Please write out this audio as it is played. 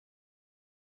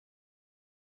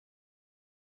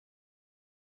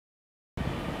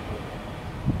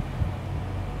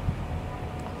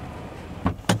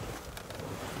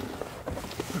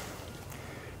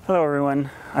Hello everyone,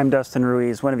 I'm Dustin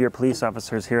Ruiz, one of your police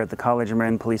officers here at the College of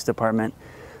Marin Police Department.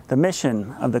 The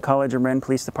mission of the College of Marin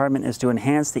Police Department is to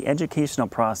enhance the educational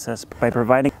process by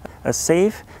providing a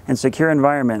safe and secure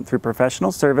environment through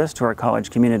professional service to our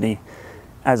college community.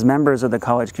 As members of the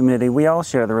college community, we all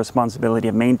share the responsibility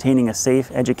of maintaining a safe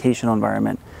educational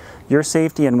environment. Your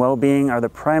safety and well-being are the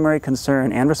primary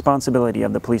concern and responsibility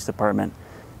of the police department.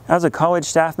 As a college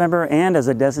staff member and as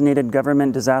a designated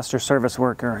government disaster service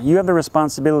worker, you have the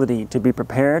responsibility to be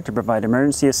prepared to provide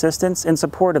emergency assistance in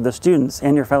support of the students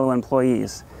and your fellow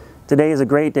employees. Today is a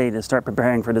great day to start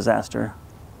preparing for disaster.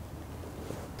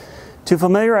 To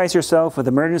familiarize yourself with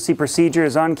emergency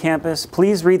procedures on campus,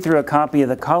 please read through a copy of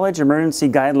the College Emergency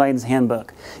Guidelines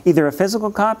Handbook, either a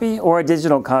physical copy or a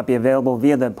digital copy available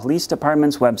via the police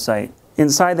department's website.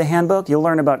 Inside the handbook, you'll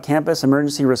learn about campus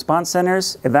emergency response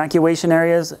centers, evacuation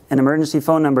areas, and emergency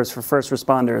phone numbers for first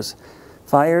responders.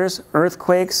 Fires,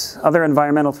 earthquakes, other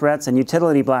environmental threats, and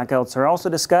utility blackouts are also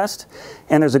discussed,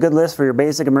 and there's a good list for your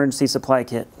basic emergency supply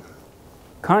kit.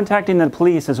 Contacting the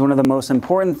police is one of the most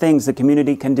important things the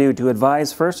community can do to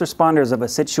advise first responders of a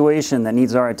situation that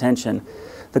needs our attention.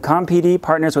 The CompD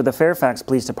partners with the Fairfax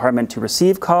Police Department to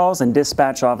receive calls and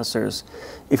dispatch officers.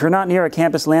 If you're not near a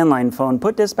campus landline phone,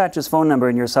 put dispatch's phone number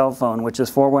in your cell phone, which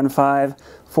is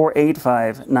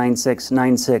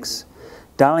 415-485-9696.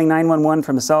 Dialing 911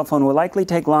 from a cell phone will likely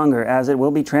take longer as it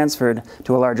will be transferred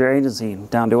to a larger agency,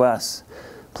 down to us.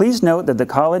 Please note that the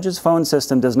college's phone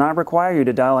system does not require you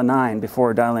to dial a 9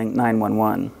 before dialing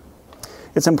 911.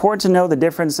 It's important to know the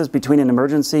differences between an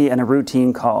emergency and a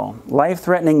routine call.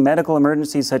 Life-threatening medical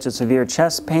emergencies such as severe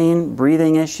chest pain,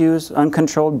 breathing issues,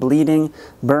 uncontrolled bleeding,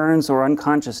 burns, or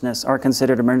unconsciousness are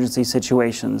considered emergency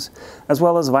situations, as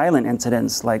well as violent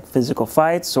incidents like physical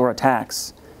fights or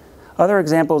attacks. Other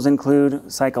examples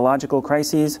include psychological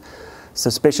crises,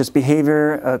 suspicious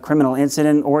behavior, a criminal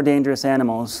incident, or dangerous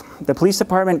animals. The police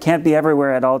department can't be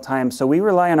everywhere at all times, so we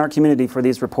rely on our community for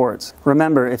these reports.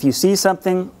 Remember, if you see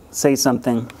something, say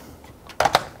something.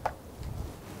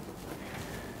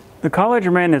 The College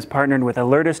of Marin has partnered with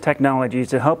Alertus Technologies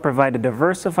to help provide a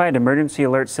diversified emergency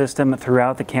alert system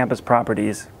throughout the campus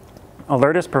properties.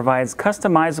 Alertus provides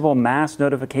customizable mass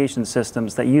notification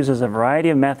systems that uses a variety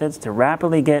of methods to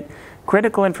rapidly get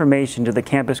critical information to the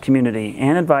campus community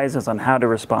and advises on how to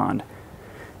respond.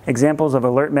 Examples of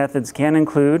alert methods can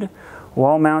include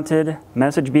wall-mounted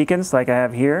message beacons like I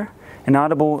have here, an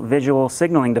audible visual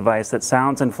signaling device that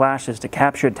sounds and flashes to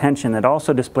capture attention that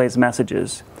also displays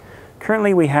messages.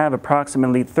 Currently we have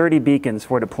approximately 30 beacons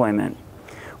for deployment.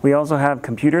 We also have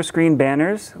computer screen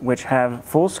banners, which have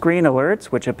full screen alerts,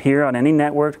 which appear on any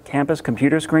networked campus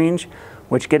computer screens,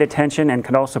 which get attention and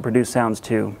can also produce sounds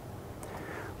too.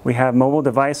 We have mobile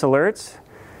device alerts.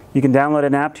 You can download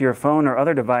an app to your phone or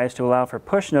other device to allow for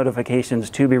push notifications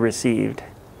to be received.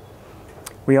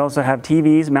 We also have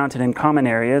TVs mounted in common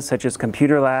areas, such as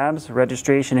computer labs,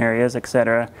 registration areas,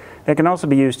 etc., that can also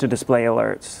be used to display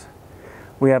alerts.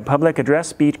 We have public address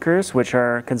speakers, which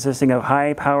are consisting of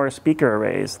high-power speaker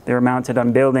arrays. They're mounted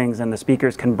on buildings, and the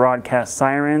speakers can broadcast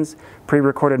sirens,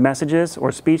 pre-recorded messages,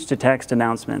 or speech-to-text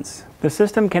announcements. The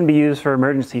system can be used for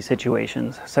emergency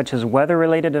situations, such as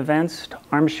weather-related events,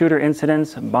 armed shooter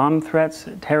incidents, bomb threats,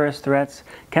 terrorist threats,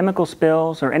 chemical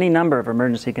spills, or any number of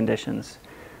emergency conditions.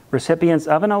 Recipients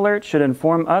of an alert should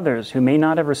inform others who may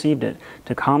not have received it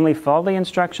to calmly follow the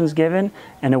instructions given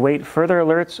and await further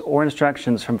alerts or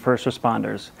instructions from first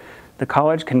responders. The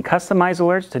college can customize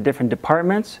alerts to different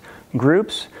departments,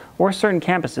 groups, or certain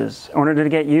campuses in order to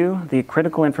get you the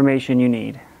critical information you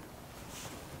need.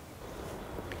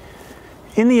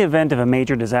 In the event of a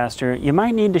major disaster, you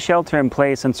might need to shelter in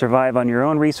place and survive on your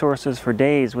own resources for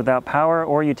days without power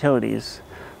or utilities.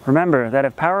 Remember that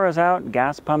if power is out,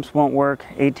 gas pumps won't work,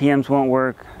 ATMs won't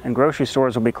work, and grocery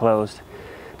stores will be closed.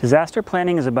 Disaster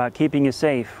planning is about keeping you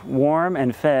safe, warm,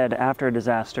 and fed after a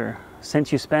disaster.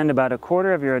 Since you spend about a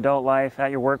quarter of your adult life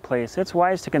at your workplace, it's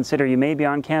wise to consider you may be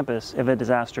on campus if a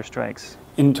disaster strikes.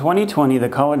 In 2020, the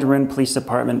College of Marin Police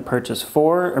Department purchased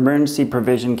 4 emergency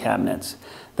provision cabinets.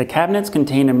 The cabinets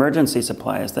contain emergency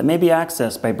supplies that may be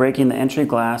accessed by breaking the entry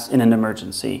glass in an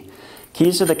emergency.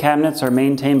 Keys to the cabinets are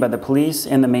maintained by the police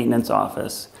and the maintenance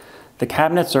office. The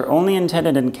cabinets are only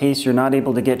intended in case you're not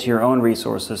able to get to your own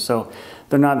resources, so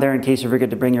they're not there in case you forget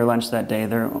to bring your lunch that day.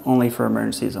 They're only for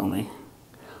emergencies only.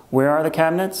 Where are the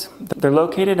cabinets? They're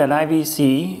located at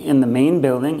IVC in the main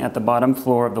building at the bottom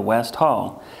floor of the West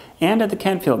Hall, and at the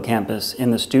Kentfield campus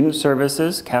in the Student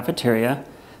Services cafeteria,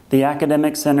 the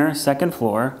Academic Center 2nd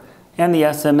floor, and the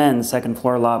SMN 2nd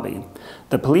floor lobby.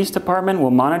 The police department will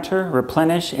monitor,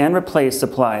 replenish, and replace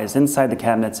supplies inside the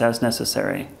cabinets as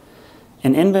necessary.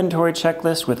 An inventory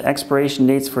checklist with expiration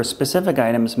dates for specific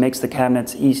items makes the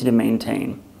cabinets easy to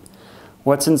maintain.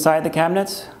 What's inside the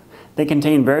cabinets? They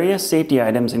contain various safety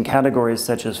items in categories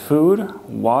such as food,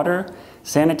 water,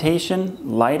 sanitation,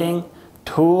 lighting,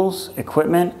 tools,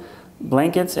 equipment,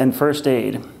 blankets, and first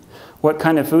aid. What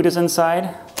kind of food is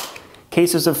inside?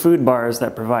 Cases of food bars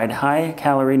that provide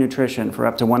high-calorie nutrition for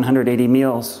up to 180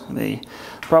 meals. They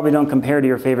probably don't compare to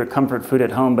your favorite comfort food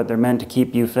at home, but they're meant to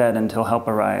keep you fed until help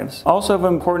arrives. Also of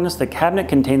importance, the cabinet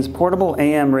contains portable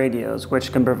AM radios,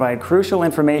 which can provide crucial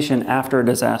information after a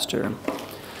disaster.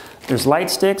 There's light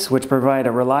sticks, which provide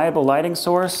a reliable lighting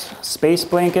source, space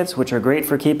blankets, which are great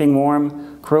for keeping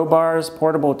warm, crowbars,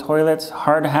 portable toilets,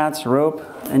 hard hats, rope,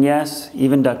 and yes,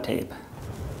 even duct tape.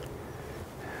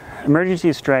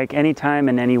 Emergencies strike anytime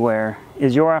and anywhere.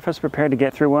 Is your office prepared to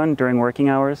get through one during working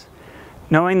hours?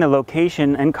 Knowing the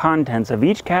location and contents of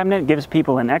each cabinet gives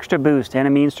people an extra boost and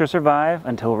a means to survive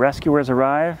until rescuers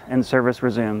arrive and service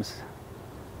resumes.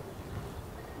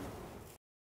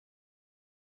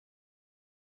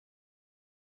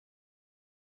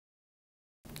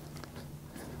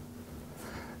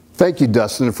 Thank you,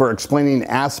 Dustin, for explaining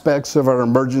aspects of our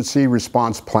emergency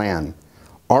response plan.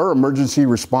 Our emergency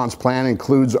response plan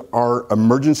includes our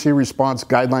Emergency Response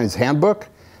Guidelines Handbook,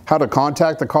 how to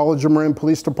contact the College of Marin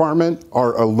Police Department,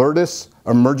 our Alertus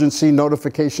Emergency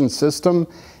Notification System,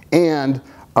 and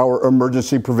our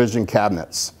Emergency Provision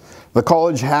Cabinets. The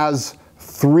college has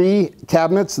 3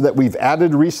 cabinets that we've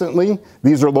added recently.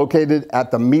 These are located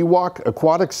at the Miwok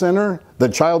Aquatic Center, the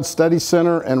Child Study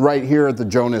Center, and right here at the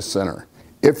Jonas Center.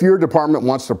 If your department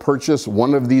wants to purchase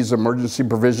one of these emergency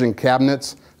provision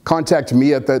cabinets, contact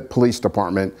me at the police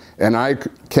department and I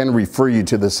can refer you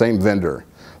to the same vendor.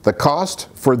 The cost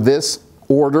for this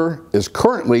order is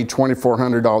currently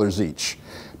 $2,400 each.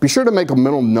 Be sure to make a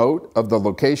mental note of the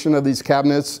location of these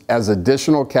cabinets, as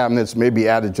additional cabinets may be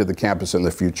added to the campus in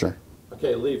the future.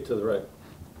 Okay, leave to the right.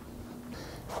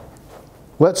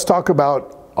 Let's talk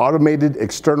about automated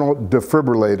external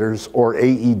defibrillators, or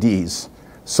AEDs.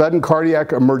 Sudden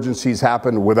cardiac emergencies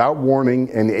happen without warning,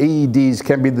 and AEDs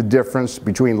can be the difference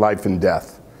between life and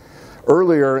death.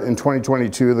 Earlier in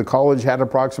 2022, the college had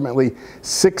approximately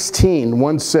 16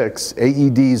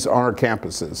 AEDs on our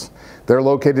campuses. They're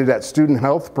located at student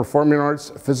health, performing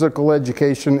arts, physical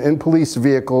education, in police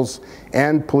vehicles,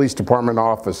 and police department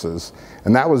offices.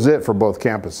 And that was it for both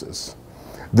campuses.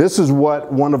 This is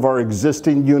what one of our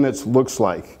existing units looks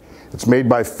like. It's made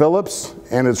by Philips,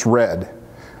 and it's red.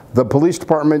 The police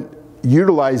department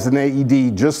utilized an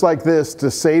AED just like this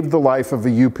to save the life of a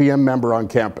UPM member on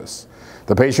campus.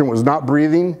 The patient was not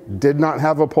breathing, did not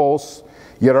have a pulse,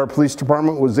 yet our police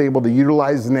department was able to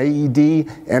utilize an AED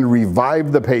and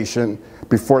revive the patient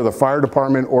before the fire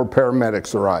department or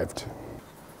paramedics arrived.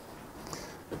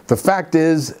 The fact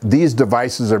is, these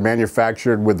devices are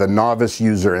manufactured with the novice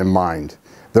user in mind.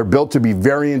 They're built to be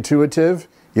very intuitive.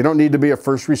 You don't need to be a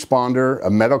first responder, a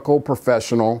medical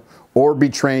professional, or be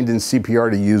trained in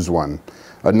CPR to use one.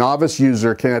 A novice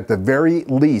user can at the very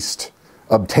least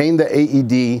obtain the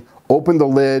AED, open the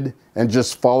lid, and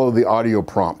just follow the audio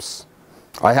prompts.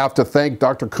 I have to thank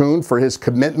Dr. Kuhn for his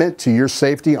commitment to your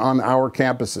safety on our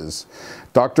campuses.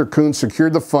 Dr. Kuhn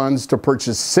secured the funds to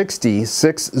purchase 60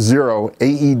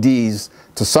 AEDs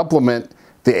to supplement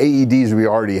the AEDs we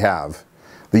already have.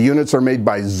 The units are made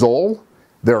by Zoll,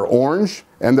 they're orange,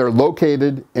 and they're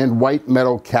located in white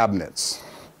metal cabinets.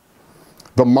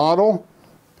 The model,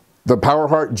 the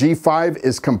PowerHeart G5,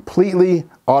 is completely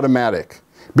automatic.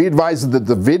 Be advised that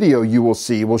the video you will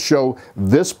see will show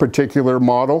this particular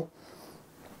model.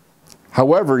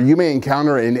 However, you may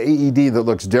encounter an AED that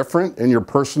looks different in your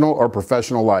personal or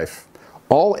professional life.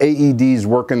 All AEDs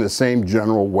work in the same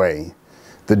general way.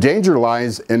 The danger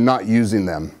lies in not using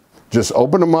them. Just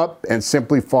open them up and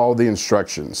simply follow the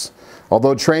instructions.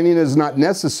 Although training is not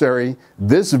necessary,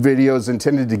 this video is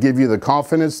intended to give you the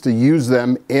confidence to use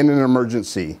them in an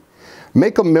emergency.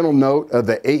 Make a mental note of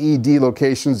the AED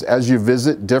locations as you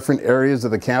visit different areas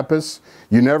of the campus.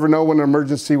 You never know when an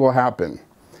emergency will happen.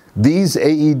 These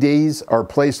AEDs are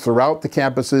placed throughout the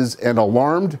campuses in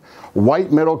alarmed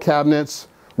white metal cabinets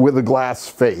with a glass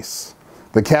face.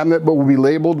 The cabinet will be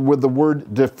labeled with the word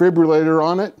defibrillator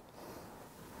on it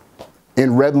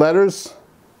in red letters,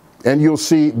 and you'll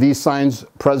see these signs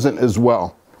present as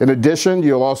well. In addition,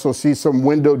 you'll also see some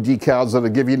window decals that'll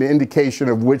give you an indication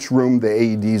of which room the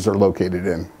AEDs are located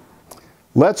in.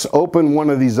 Let's open one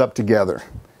of these up together.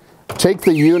 Take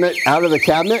the unit out of the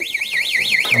cabinet,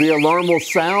 the alarm will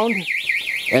sound,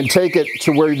 and take it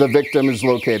to where the victim is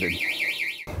located.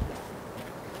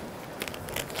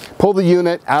 Pull the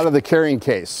unit out of the carrying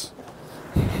case.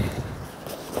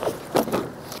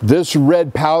 This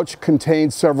red pouch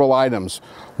contains several items,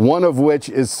 one of which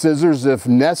is scissors if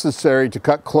necessary to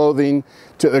cut clothing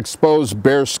to expose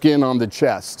bare skin on the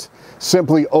chest.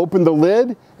 Simply open the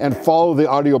lid and follow the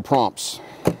audio prompts.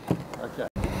 Okay.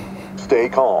 Stay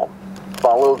calm.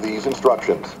 Follow these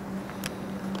instructions.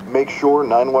 Make sure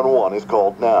 911 is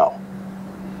called now.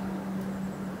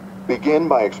 Begin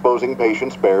by exposing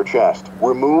patient's bare chest.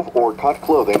 Remove or cut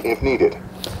clothing if needed.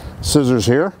 Scissors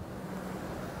here.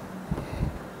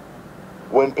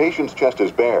 When patient's chest is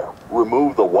bare,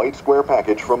 remove the white square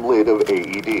package from lid of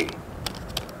AED.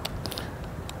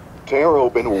 Tear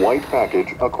open white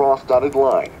package across dotted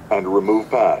line and remove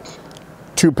pads.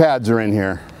 2 pads are in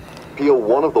here. Peel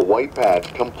one of the white pads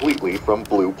completely from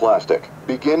blue plastic.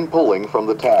 Begin pulling from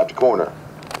the tabbed corner.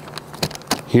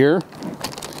 Here.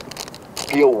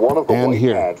 Peel one of the and white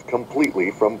here. pads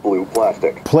completely from blue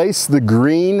plastic. Place the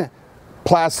green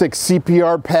plastic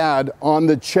CPR pad on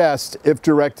the chest if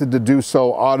directed to do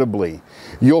so audibly.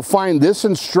 You'll find this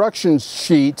instruction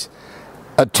sheet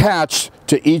attached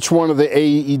to each one of the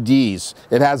AEDs.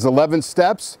 It has 11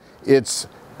 steps. It's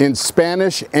in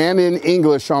Spanish and in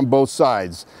English on both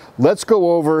sides. Let's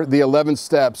go over the 11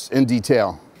 steps in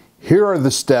detail. Here are the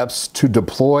steps to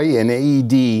deploy an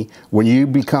AED when you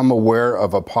become aware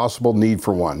of a possible need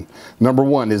for one. Number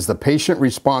 1, is the patient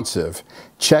responsive?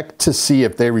 Check to see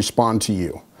if they respond to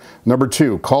you. Number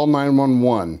 2, call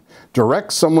 911.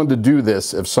 Direct someone to do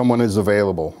this if someone is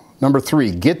available. Number 3,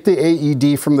 get the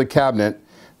AED from the cabinet.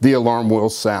 The alarm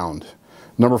will sound.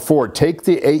 Number 4, take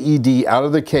the AED out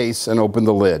of the case and open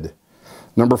the lid.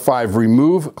 Number 5,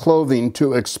 remove clothing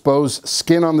to expose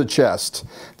skin on the chest.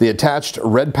 The attached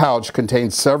red pouch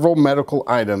contains several medical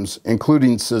items,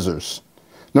 including scissors.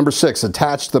 Number 6,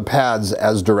 attach the pads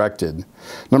as directed.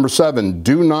 Number 7,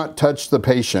 do not touch the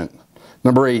patient.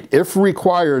 Number 8, if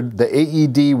required, the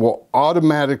AED will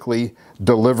automatically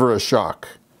deliver a shock.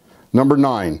 Number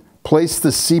 9, place the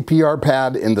CPR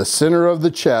pad in the center of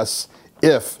the chest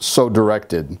if so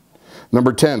directed.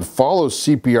 Number 10, follow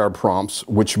CPR prompts,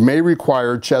 which may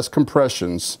require chest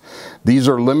compressions. These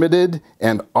are limited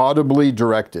and audibly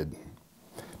directed.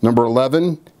 Number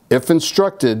 11, if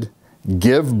instructed,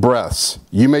 give breaths.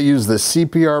 You may use the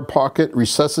CPR pocket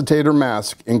resuscitator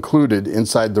mask included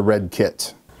inside the red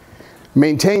kit.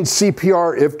 Maintain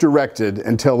CPR if directed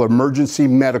until emergency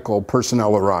medical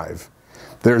personnel arrive.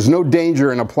 There is no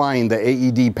danger in applying the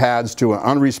AED pads to an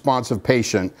unresponsive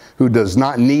patient who does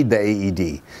not need the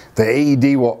AED. The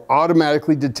AED will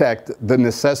automatically detect the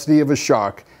necessity of a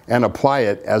shock and apply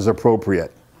it as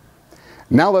appropriate.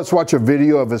 Now let's watch a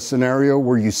video of a scenario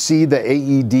where you see the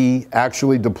AED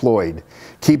actually deployed.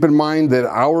 Keep in mind that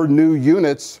our new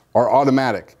units are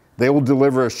automatic. They will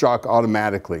deliver a shock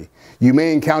automatically. You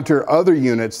may encounter other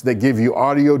units that give you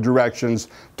audio directions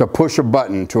to push a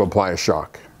button to apply a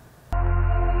shock.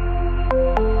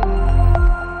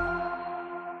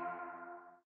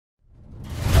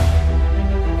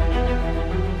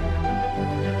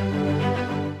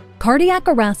 Cardiac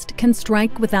arrest can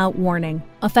strike without warning,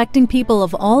 affecting people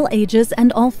of all ages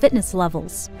and all fitness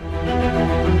levels.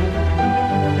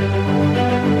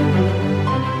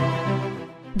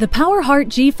 The PowerHeart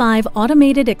G5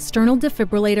 automated external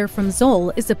defibrillator from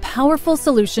Zoll is a powerful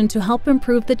solution to help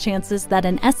improve the chances that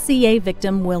an SCA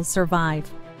victim will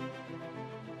survive.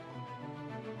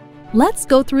 Let's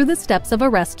go through the steps of a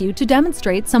rescue to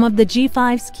demonstrate some of the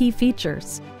G5's key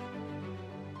features.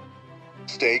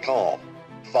 Stay calm.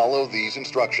 Follow these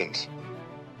instructions.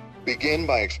 Begin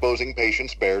by exposing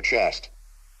patient's bare chest.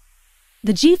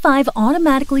 The G5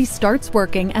 automatically starts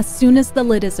working as soon as the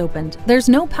lid is opened. There's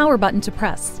no power button to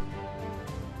press.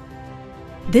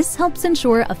 This helps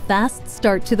ensure a fast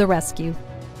start to the rescue.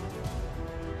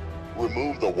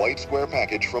 Remove the white square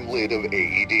package from lid of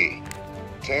AED.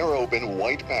 Tear open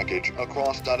white package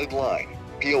across dotted line.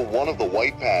 Peel one of the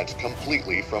white pads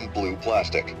completely from blue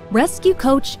plastic. Rescue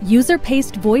Coach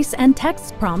user-paced voice and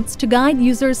text prompts to guide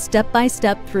users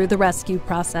step-by-step through the rescue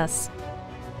process.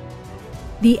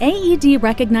 The AED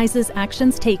recognizes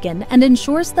actions taken and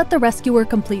ensures that the rescuer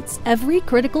completes every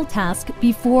critical task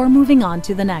before moving on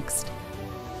to the next.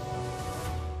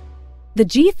 The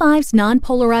G5's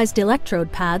non-polarized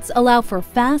electrode pads allow for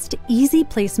fast, easy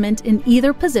placement in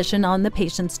either position on the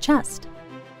patient's chest.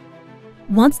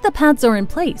 Once the pads are in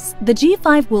place, the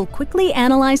G5 will quickly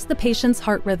analyze the patient's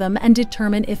heart rhythm and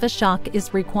determine if a shock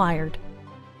is required.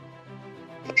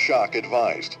 Shock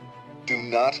advised. Do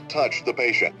not touch the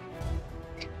patient.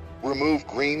 Remove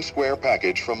green square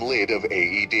package from lid of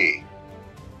AED.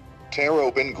 Tear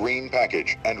open green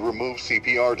package and remove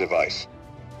CPR device.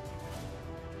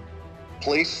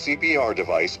 Place CPR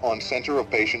device on center of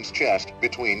patient's chest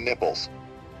between nipples.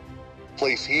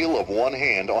 Place heel of one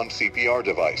hand on CPR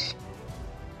device.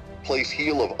 Place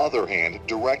heel of other hand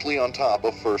directly on top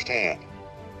of first hand.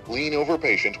 Lean over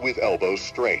patient with elbows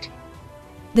straight.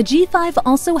 The G5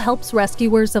 also helps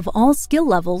rescuers of all skill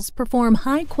levels perform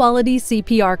high-quality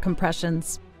CPR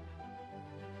compressions.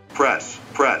 Press,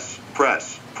 press,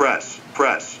 press, press,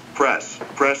 press, press,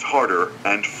 press harder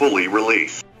and fully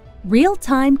release.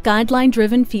 Real-time,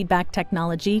 guideline-driven feedback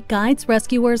technology guides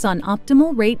rescuers on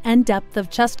optimal rate and depth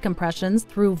of chest compressions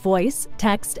through voice,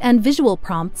 text, and visual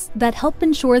prompts that help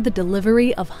ensure the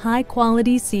delivery of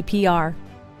high-quality CPR.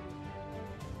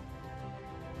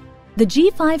 The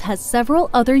G5 has several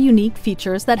other unique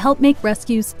features that help make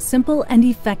rescues simple and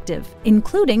effective,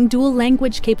 including dual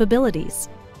language capabilities.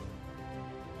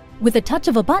 With a touch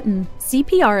of a button,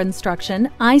 CPR instruction,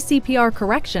 ICPR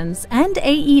corrections, and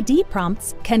AED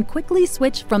prompts can quickly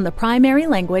switch from the primary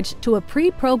language to a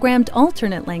pre-programmed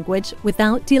alternate language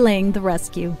without delaying the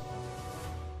rescue.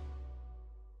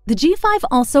 The G5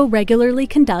 also regularly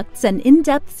conducts an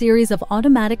in-depth series of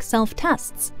automatic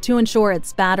self-tests to ensure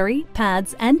its battery,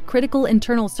 pads, and critical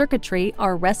internal circuitry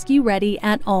are rescue-ready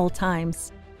at all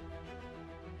times.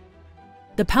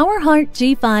 The PowerHeart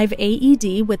G5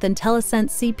 AED with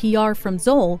IntelliSense CPR from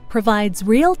Zoll provides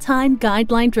real-time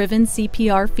guideline-driven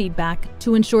CPR feedback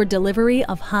to ensure delivery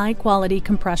of high-quality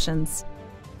compressions.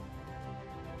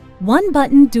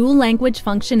 One-button dual-language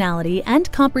functionality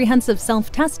and comprehensive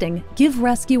self-testing give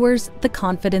rescuers the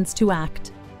confidence to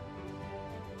act.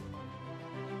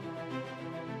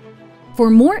 For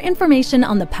more information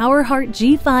on the PowerHeart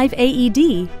G5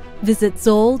 AED, visit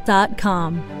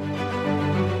zoll.com.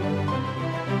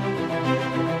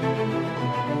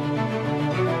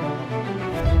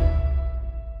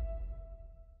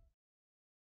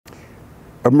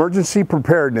 Emergency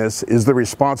preparedness is the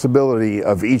responsibility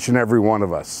of each and every one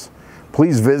of us.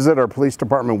 Please visit our police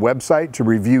department website to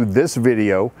review this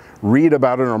video, read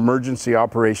about an emergency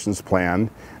operations plan,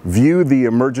 view the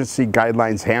emergency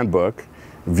guidelines handbook,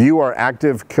 view our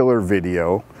active killer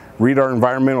video, read our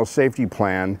environmental safety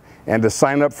plan, and to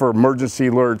sign up for emergency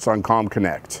alerts on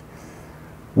ComConnect.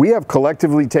 We have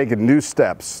collectively taken new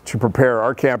steps to prepare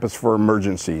our campus for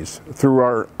emergencies through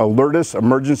our Alertus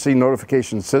emergency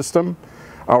notification system,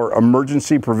 our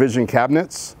emergency provision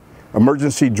cabinets,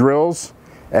 emergency drills,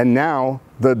 and now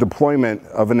the deployment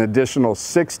of an additional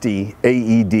 60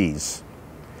 AEDs.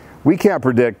 We can't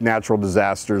predict natural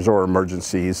disasters or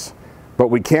emergencies, but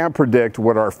we can predict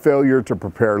what our failure to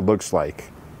prepare looks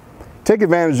like. Take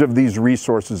advantage of these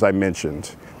resources I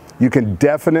mentioned. You can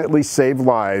definitely save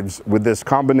lives with this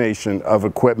combination of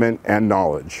equipment and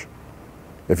knowledge.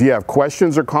 If you have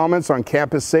questions or comments on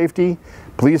campus safety,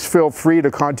 please feel free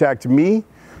to contact me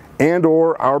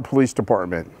and/or our police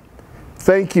department.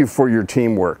 Thank you for your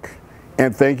teamwork,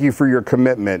 and thank you for your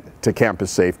commitment to campus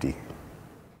safety.